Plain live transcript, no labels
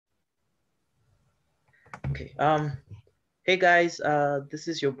Okay. Hey guys, this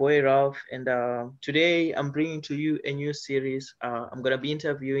is your boy Ralph, and today I'm bringing to you a new series. I'm gonna be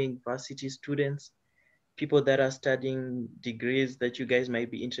interviewing varsity students, people that are studying degrees that you guys might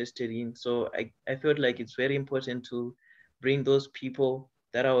be interested in. So I felt like it's very important to bring those people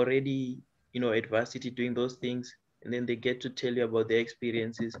that are already, at varsity doing those things, and then they get to tell you about their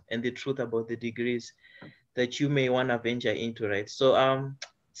experiences and the truth about the degrees that you may wanna venture into, right? So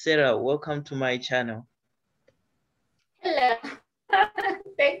Sarah, welcome to my channel. Hello.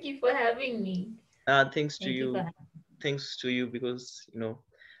 Thank you for having me. Thanks to Thank you for you. having Thanks to you because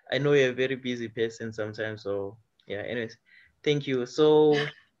I know you're a very busy person sometimes. So yeah, anyways, thank you. So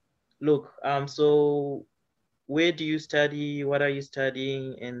look, so where do you study? What are you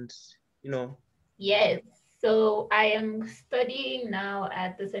studying? And you know, Yes. So I am studying now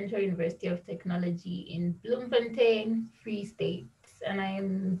at the Central University of Technology in Bloemfontein, Free State, and I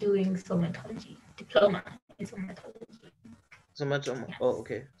am doing somatology, diploma in somatology. oh, Yes.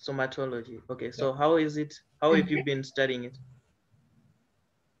 okay, somatology. Okay, Yeah. so how is it? How have you Mhm. been studying it?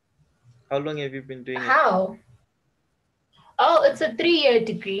 How long have you been doing it? How? Oh, it's a 3-year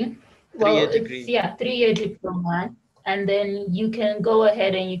degree. Well, Three-year it's degree. yeah, 3-year diploma. And then you can go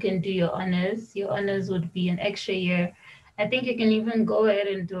ahead and you can do your honors. Your honors would be an extra year. I think you can even go ahead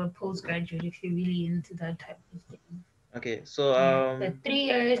and do a postgraduate if you're really into that type of thing. Okay, so Yeah. But 3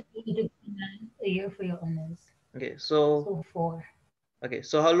 years, you diploma, a year for your honors. okay, so So four. okay,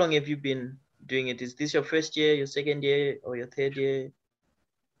 so how long have you been doing it? Is this your first year, your second year, or your third year?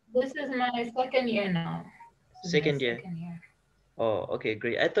 This is my second year now. This is my Second year. second year. Oh, okay,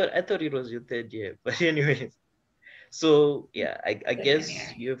 great. I thought it was your third year, but anyways. So yeah, I Second guess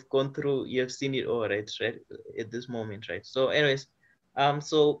year. you have seen it all, right, at this moment, right? So anyways,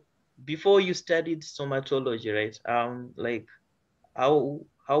 so before you studied somatology, right? Like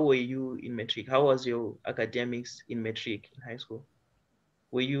how were you in metric? How was your academics in metric in high school?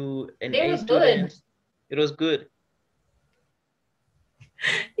 Were you an It A was good. student? It was good.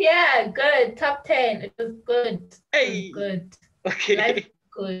 Yeah, good. Top 10. It was good. It was Hey, good. Life okay.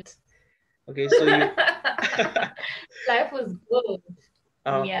 good. Okay, so you Life was good.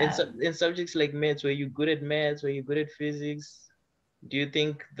 Yeah. in subjects like maths, were you good at maths? Were you good at physics? Do you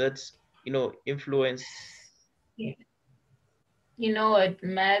think that's influence? Yeah. You know what?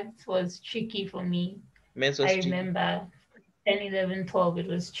 Maths was tricky for me. Maths I was tricky. remember 10, 11, 12. It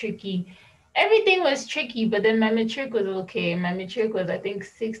was tricky. Everything was tricky, but then my matric was okay. My matric was, I think,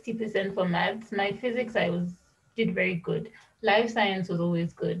 60% for maths. My physics, did very good. Life science was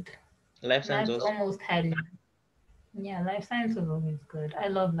always good. Life science Maths was. almost had me. Yeah, life science was always good. I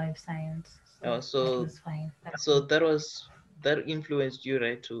love life science, so Oh, that so was fine. so that influenced you,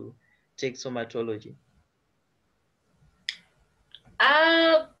 right, to take somatology.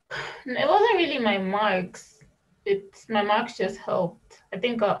 Uh, it wasn't really my marks. It's my marks just helped. I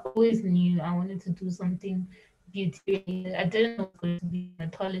think I always knew I wanted to do something beauty related. I didn't know it was going to be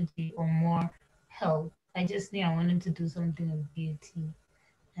dermatology or more health. I just knew I wanted to do something with beauty,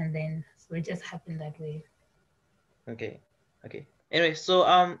 and then so it just happened that way. Okay. Okay. Anyway,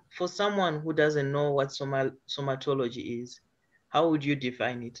 so for someone who doesn't know what somatology is, how would you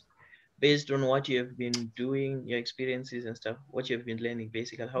define it? Based on what you have been doing, your experiences and stuff, what you have been learning,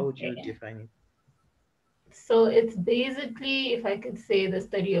 basically, how would you Okay. define it? So it's basically, if I could say, the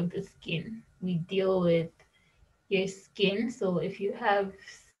study of the skin. We deal with your skin. So if you have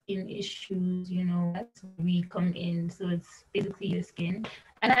skin issues, that's where we come in. So it's basically your skin.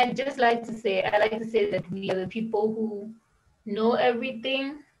 And I like to say that we are the people who know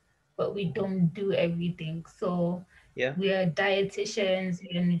everything, but we don't do everything. So Yeah. we are dietitians,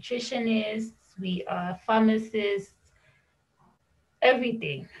 we are nutritionists, we are pharmacists,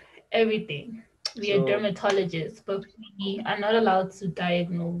 everything, everything. We are So dermatologists, but we are not allowed to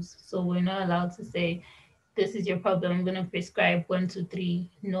diagnose. So we're not allowed to say, this is your problem, I'm going to prescribe one, two, three.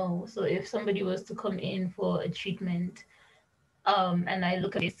 No. So if somebody was to come in for a treatment, and I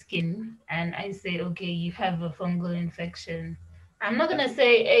look at your skin and I say, okay, you have a fungal infection, I'm not yeah, going to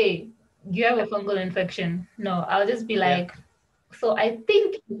say, hey, you have a fungal infection. No, I'll just be yeah, like, so I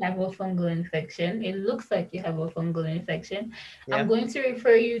think you have a fungal infection. It looks like you have a fungal infection. I'm yeah, going to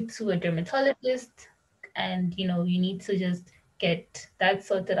refer you to a dermatologist, and you need to just get that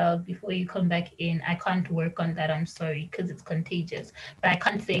sorted out before you come back in. I can't work on that. I'm sorry, because it's contagious. But I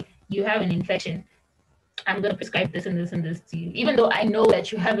can't say you have an infection. I'm going to prescribe this and this and this to you, even though I know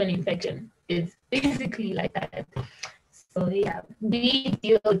that you have an infection. It's basically like that. So yeah, we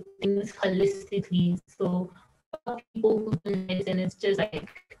deal with things holistically. So all people who do medicine, it's just like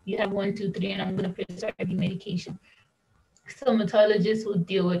you have one, two, three, and I'm gonna prescribe you medication. Somatologists will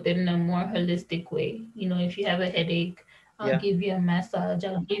deal with it in a more holistic way. You know, if you have a headache, I'll Yeah. give you a massage,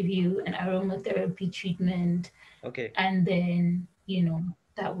 I'll give you an aromatherapy treatment, Okay. and then,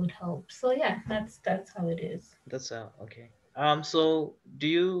 that would help. So yeah, that's how it is. That's okay. So do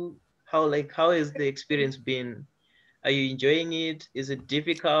you how is the experience been? Are you enjoying it? Is it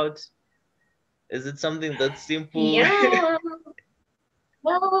difficult? Is it something that's simple? Yeah.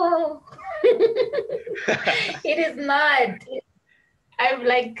 No. It is not. I'm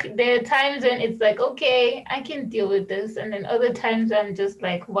like, there are times when it's like, okay, I can deal with this. And then other times I'm just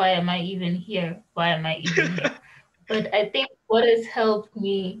like, why am I even here? Why am I even here? But I think what has helped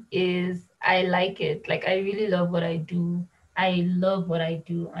me is I like it. Like, I really love what I do. I love what I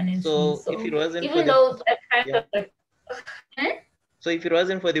do, honestly. So if So it wasn't for even the though I kind yeah, of like, hmm? so if it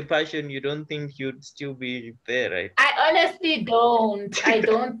wasn't for the passion, you don't think you'd still be there, right? I honestly don't. I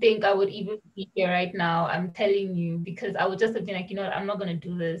don't think I would even be here right now. I'm telling you, because I would just have been like, you know what, I'm not gonna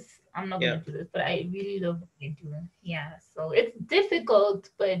do this. I'm not Yeah. gonna do this. But I really love what I do. Yeah. So it's difficult,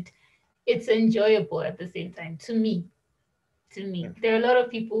 but it's enjoyable at the same time. To me. To Yeah. me. There are a lot of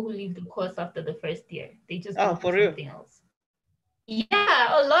people who leave the course after the first year. They just Ah, go do for real? something else.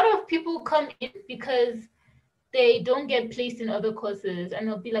 Yeah, a lot of people come in because they don't get placed in other courses and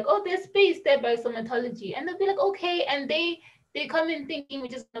they'll be like, oh, there's space there by somatology. And they'll be like, okay. And they come in thinking we're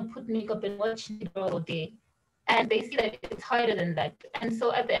just gonna put makeup and watch Negro all day. And they see that it's harder than that. And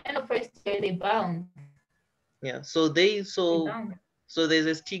so at the end of first year they bounce. Yeah. They bounce. So there's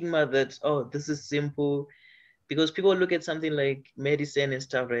a stigma that, oh, this is simple, because people look at something like medicine and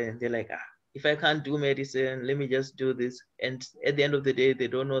stuff, right? And they're like, ah, if I can't do medicine, let me just do this. And at the end of the day, they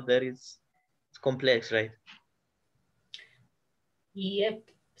don't know that it's complex, right? Yep.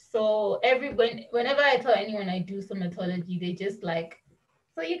 So whenever I tell anyone I do somatology, they just like,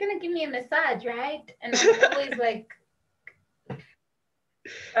 so you're gonna give me a massage, right? And I'm always like,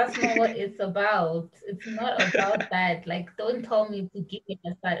 that's not what it's about. It's not about that. Like, don't tell me to give you a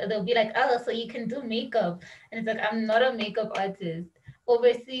massage. Or they'll be like, oh, so you can do makeup. And it's like, I'm not a makeup artist.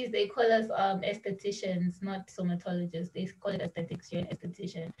 Overseas, they call us estheticians, not somatologists. They call it aesthetics. You're an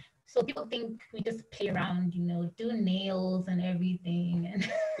esthetician. So people think we just play around, do nails and everything.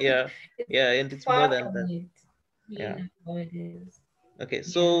 And Yeah. it's Yeah. And it's more far than from that. it Yeah. being how it is. Okay. Yeah.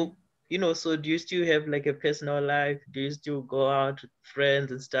 So, so do you still have like a personal life? Do you still go out with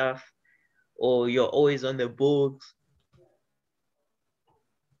friends and stuff? Or you're always on the books?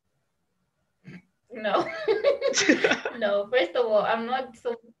 No. No, first of all, I'm not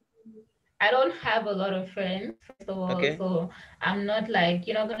so I don't have a lot of friends, first of all. Okay. So I'm not like,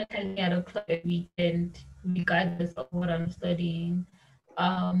 you're not going to tell me at a club every weekend, regardless of what I'm studying.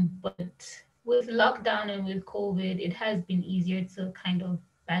 But with lockdown and with COVID, it has been easier to kind of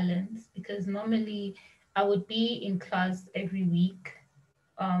balance because normally I would be in class every week.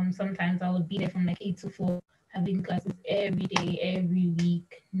 Sometimes I would be there from like 8 to 4, having classes every day, every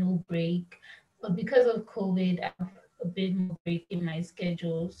week, no break. But because of COVID, I have a bit more break in my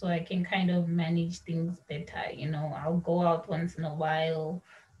schedule, so I can kind of manage things better. I'll go out once in a while,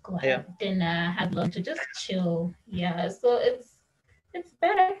 go Yeah. have dinner, have lunch, or just chill. Yeah, so it's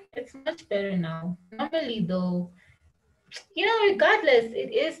better. It's much better now. Normally, though, regardless,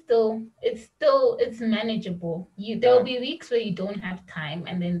 it's manageable. There'll Uh, be weeks where you don't have time,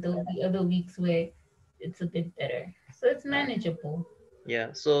 and then there'll be other weeks where it's a bit better. So it's uh, manageable,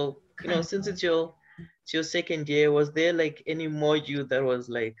 yeah. So, kind since of. it's your second year, was there like any module that was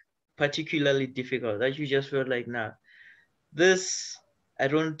like particularly difficult that you just felt like, nah, this I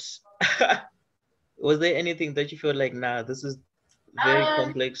don't was there anything that you felt like, nah, this is very Um,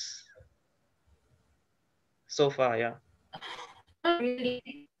 complex so far? Yeah. Not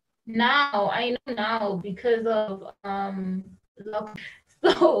really. Now I know now because of luck.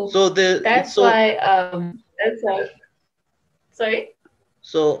 So So the it's that's so why sorry.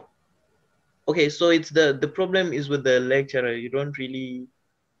 so okay, so it's the problem is with the lecturer. You don't really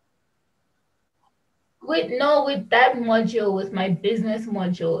With that module, with my business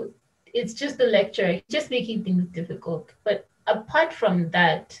module, it's just the lecturer. He's just making things difficult. But apart from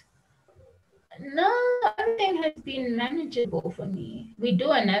that, no, everything has been manageable for me. We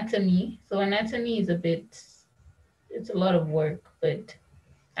do anatomy, so anatomy is it's a lot of work, but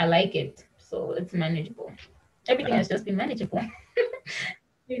I like it, so it's manageable. Everything uh, has just been manageable.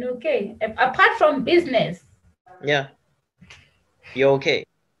 Okay. Apart from business, yeah, you're okay.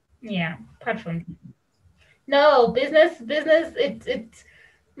 yeah. Apart from no business, it's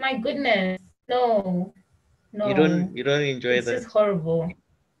my goodness, no, You no, don't enjoy it's just that. horrible.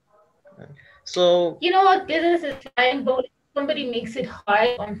 So You know what? Business is fine, but if somebody makes it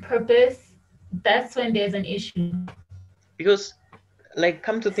hard on purpose, that's when there's an issue. Because, like,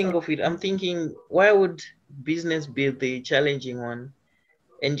 come to think So of it, I'm thinking, why would business be the challenging one?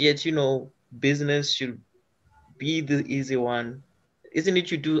 And yet, business should be the easy one. Isn't it?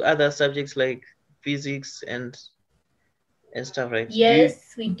 You do other subjects like physics and stuff, right?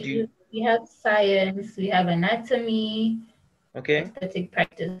 yes, we Do you, do. We have science, we have anatomy, okay? aesthetic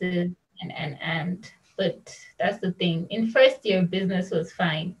practices, and. But that's the thing. In first year, business was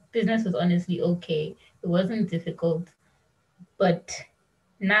fine. Business was honestly okay. It wasn't difficult. But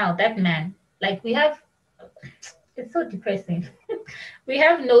now that man, like we have, it's so depressing. We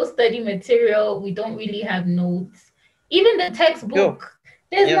have no study material. We don't really have notes. Even the Sure. textbook,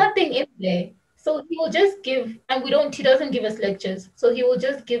 there's Yeah. nothing in there. So he will just give, and he doesn't give us lectures. So he will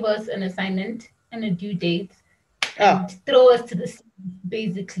just give us an assignment and a due date Ah. and throw us to the sea,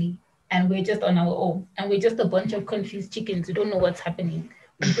 basically. And we're just on our own. And we're just a bunch of confused chickens. We don't know what's happening.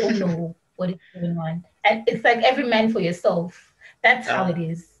 We don't know what is going on. And it's like every man for yourself. That's how it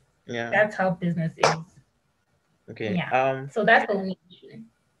Ah. is. Yeah. That's how business is. Okay. Yeah. So that's the only issue.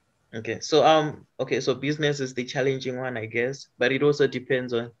 Okay. So okay, so business is the challenging one, I guess, but it also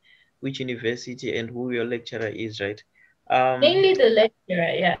depends on which university and who your lecturer is, right? Um, Mainly the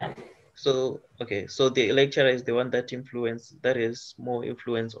lecturer, yeah. so okay, so the lecturer is the one that is more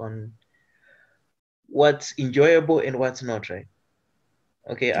influence on what's enjoyable and what's not, right?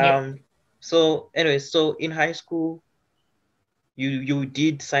 Okay. Yep. So anyway, so in high school, you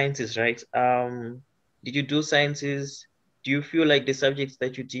did sciences, right? Did you do sciences? Do you feel like the subjects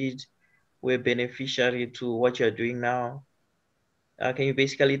that you did were beneficiary to what you're doing now? Can you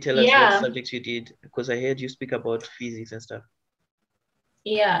basically tell us what Yeah. subjects you did? Because I heard you speak about physics and stuff.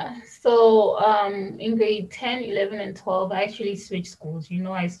 Yeah. So in grade 10, 11, and 12, I actually switched schools.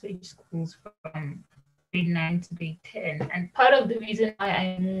 I switched schools from grade 9 to grade 10. And part of the reason why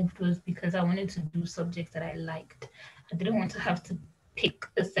I moved was because I wanted to do subjects that I liked. I didn't want to have to pick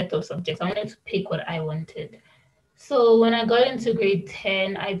a set of subjects. I wanted to pick what I wanted. So when I got into grade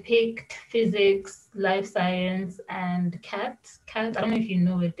 10, I picked physics, life science, and CAT. CAT, I don't know if you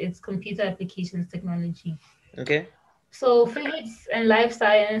know it, it's computer applications technology. Okay. So physics and life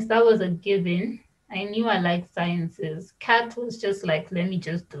science, that was a given. I knew I liked sciences. CAT was just like, let me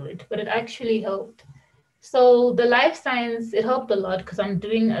just do it. But it actually helped. So the life science, it helped a lot because I'm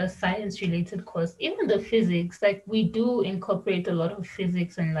doing a science related course. Even the physics, like we do incorporate a lot of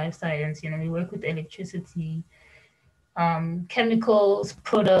physics and life science. We work with electricity, chemicals,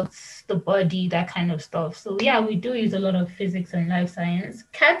 products, the body, that kind of stuff. So yeah, we do use a lot of physics and life science.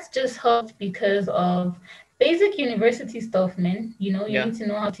 CATS just helped because of basic university stuff, man. You Yeah. need to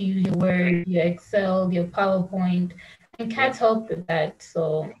know how to use your Word, your Excel, your PowerPoint, and Yeah. CATS helped with that.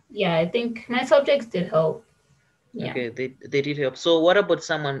 So yeah, I think my subjects did help. Yeah. Okay. They did help. So what about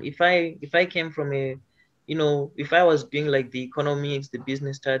someone if I came from if I was doing like the economics, the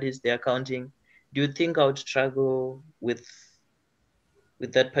business studies, the accounting, do you think I would struggle with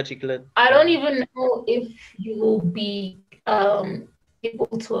that particular I don't even know if you will be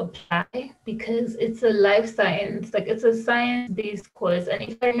able to apply because it's a life science, like it's a science-based course. And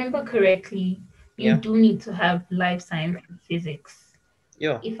if I remember correctly, you yeah. do need to have life science and physics.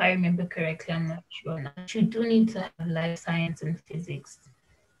 Yeah. If I remember correctly, I'm not sure now. But you do need to have life science and physics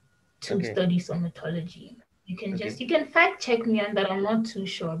to Okay. study somatology. Okay. You can fact check me on that. I'm not too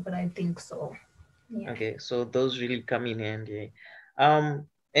sure, but I think so. Yeah. Okay, so those really come in handy. Um, Mm.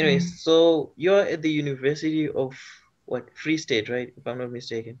 anyways, so you're at the University of what, Free State, right? If I'm not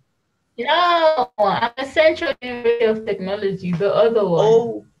mistaken. No, I'm a Central University of Technology, the other one.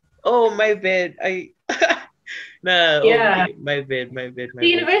 Oh, oh, my bad. Nah, oh, Yeah. okay, my bad, my bad, my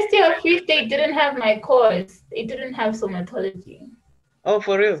The bad. University of Free State didn't have my course. It didn't have somatology, Oh,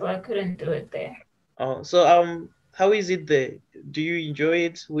 for real? so I couldn't do it there. Oh, so how is it there? Do you enjoy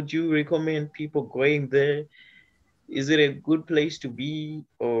it? Would you recommend people going there? Is it a good place to be,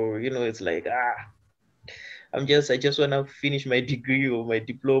 or it's like I just wanna finish my degree or my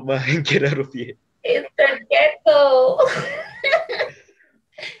diploma and get out of here. It's the ghetto.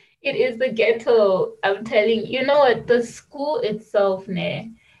 It is the ghetto. I'm telling you. You know what? The school itself,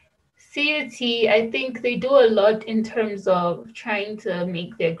 ne, CUT, I think they do a lot in terms of trying to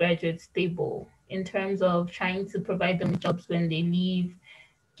make their graduates stable, in terms of trying to provide them jobs when they leave,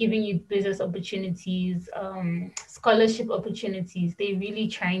 giving you business opportunities, scholarship opportunities. They really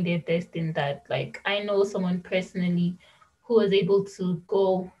trying their best in that. Like I know someone personally who was able to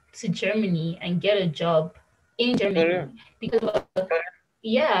go to Germany and get a job in For real? Germany because of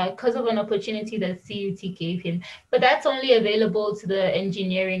because of an opportunity that CUT gave him. But that's only available to the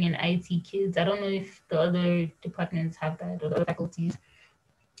engineering and IT kids. I don't know if the other departments have that or the other faculties.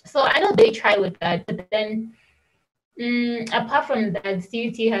 So I know they try with that, but then Apart from that,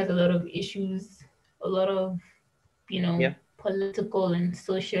 CUT has a lot of issues, a lot of, Yeah. political and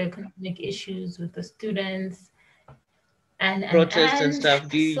socioeconomic issues with the students, Protests and and stuff.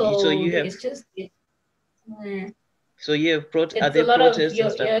 Do you so so you have it's just mm, so you have are it's a there lot of protests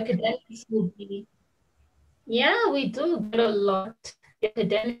and stuff? your academics will be, yeah, we do get a lot. The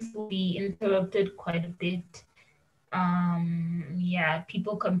academics will be interrupted quite a bit. Yeah,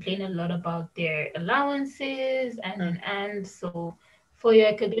 people complain a lot about their allowances Hmm. and so for your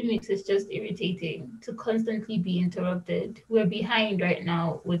academics it's just irritating to constantly be interrupted. We're behind right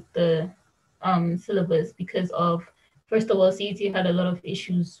now with the syllabus because of, first of all, CET had a lot of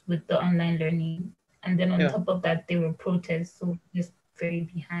issues with the online learning, and then on Yeah. top of that there were protests, so just very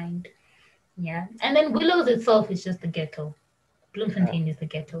behind. Yeah, and then Willows itself is just the ghetto. Oh. Bloemfontein is the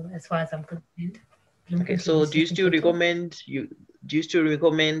ghetto as far as I'm concerned. Okay. Bloemfontein So is just the ghetto. do you still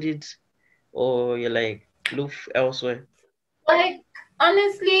recommend it, or you're like look elsewhere? Like,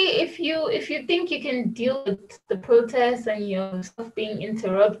 honestly, if you think you can deal with the protests and your stuff being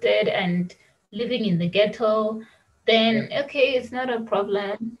interrupted and living in the ghetto, Yeah. then okay, it's not a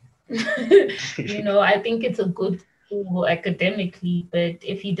problem. I think it's a good school academically, but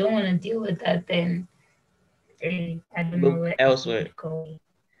if you don't want to deal with that, then I don't know Look where else you elsewhere. could go.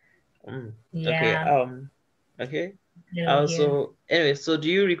 Mm. Okay. Yeah, Okay. here. So anyway, so do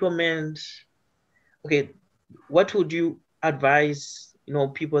you recommend? Okay, what would you advise?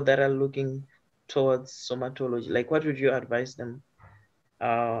 People that are looking towards somatology. Like, what would you advise them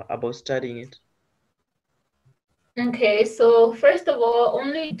about studying it? Okay, so first of all,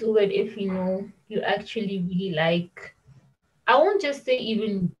 only do it if you actually really like. I won't just say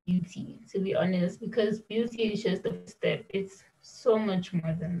even beauty, to be honest, because beauty is just the first step. It's so much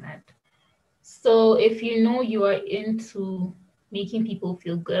more than that. So if you know you are into making people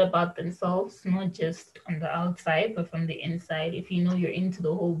feel good about themselves, not just on the outside, but from the inside, if you know you're into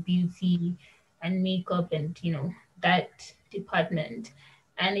the whole beauty and makeup and, that department,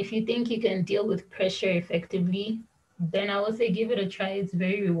 and if you think you can deal with pressure effectively, then I would say give it a try. It's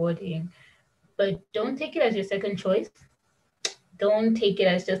very rewarding. But don't take it as your second choice. Don't take it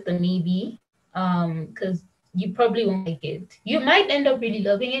as just a maybe, because you probably won't like it. You might end up really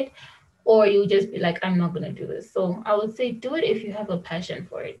loving it, or you'll just be like, I'm not gonna do this. So I would say do it if you have a passion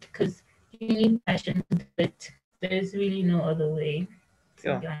for it, because you need passion to do it. There's really no other way, to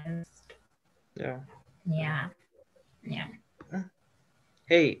Yeah, be honest. yeah. Mm. Yeah, yeah.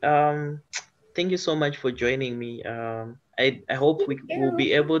 Hey, thank you so much for joining me. I hope we Thank will you.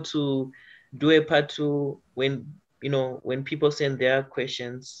 be able to do a part two when people send their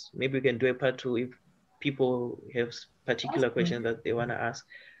questions. Maybe we can do a part two if people have particular questions Awesome. that they want to ask.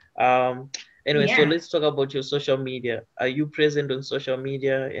 Um, anyway, so Yeah. let's talk about your social media. Are you present on social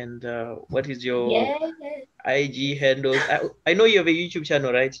media, and what is your Yes. IG handles? I know you have a YouTube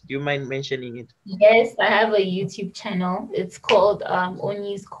channel, right? Do you mind mentioning it? Yes, I have a YouTube channel. It's called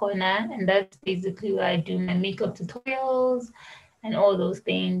Oni's Corner, and that's basically where I do my makeup tutorials and all those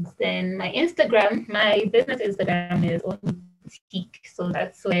things. Then my Instagram, my business Instagram is Oni Boutique. So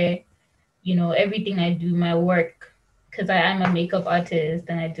that's where, everything I do, my work, because I am a makeup artist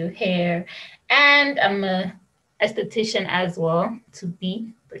and I do hair, and I'm a esthetician as well to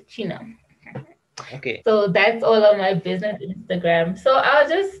be, but Okay, so that's all on my business Instagram. So I'll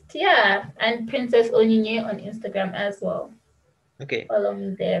just, yeah, and Princess Onyinye on Instagram as well. okay, Follow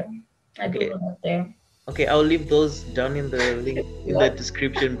me there. I do okay. a lot there. Okay, I'll leave those down in the link in the Lot.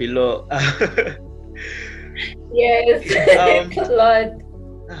 description below. Yes, Okay. it's a lot.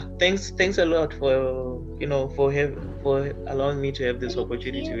 Thanks a lot for for allowing me to have this Thank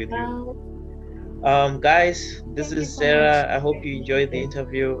opportunity you, with you. Val. Guys, this Thank you is so much. Sarah. I hope you Appreciate enjoyed the it.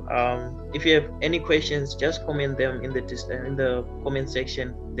 interview. If you have any questions, just comment them in the comment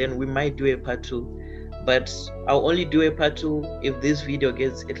section. Then we might do a part two. But I'll only do a part two if this video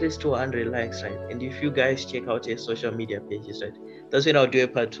gets at least 200 likes, right? And if you guys check out your social media pages, right? That's when I'll do a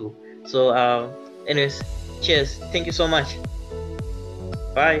part two. So, anyways, cheers. Thank you so much.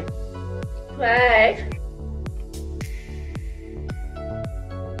 Bye. Bye.